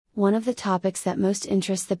One of the topics that most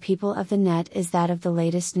interests the people of the net is that of the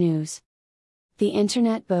latest news. The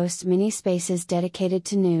internet boasts many spaces dedicated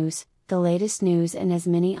to news, the latest news, and as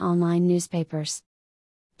many online newspapers.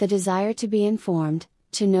 The desire to be informed,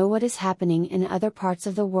 to know what is happening in other parts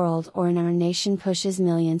of the world or in our nation pushes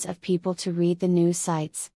millions of people to read the news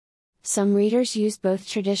sites. Some readers use both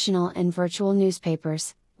traditional and virtual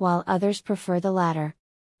newspapers, while others prefer the latter.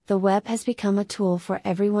 The web has become a tool for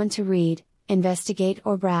everyone to read, investigate,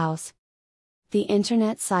 or browse. The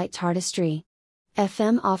internet site Tardistry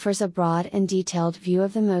FM offers a broad and detailed view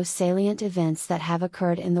of the most salient events that have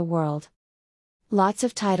occurred in the world. Lots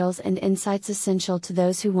of titles and insights essential to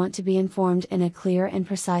those who want to be informed in a clear and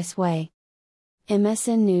precise way.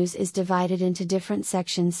 MSN News is divided into different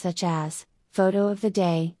sections such as Photo of the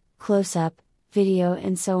Day, Close-Up, Video,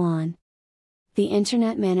 and so on. The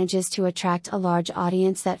internet manages to attract a large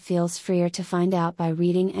audience that feels freer to find out by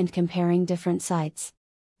reading and comparing different sites.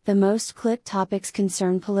 The most clicked topics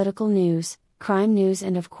concern political news, crime news,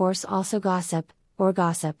 and of course also gossip, or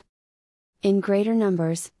gossip. In greater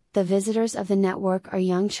numbers, the visitors of the network are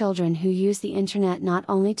young children who use the internet not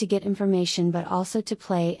only to get information but also to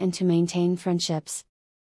play and to maintain friendships.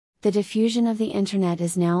 The diffusion of the internet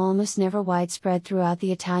is now almost never widespread throughout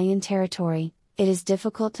the Italian territory. It is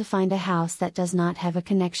difficult to find a house that does not have a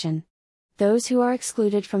connection. Those who are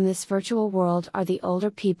excluded from this virtual world are the older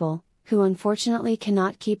people, who unfortunately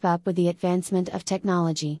cannot keep up with the advancement of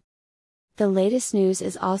technology. The latest news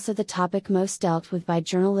is also the topic most dealt with by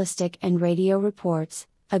journalistic and radio reports.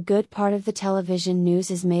 A good part of the television news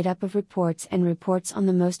is made up of reports on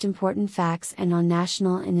the most important facts and on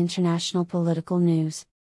national and international political news.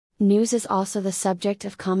 News is also the subject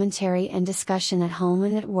of commentary and discussion at home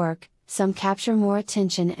and at work. Some capture more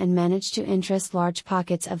attention and manage to interest large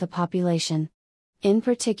pockets of the population. In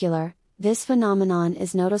particular, this phenomenon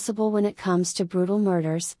is noticeable when it comes to brutal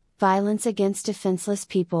murders, violence against defenseless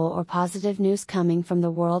people, or positive news coming from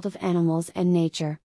the world of animals and nature.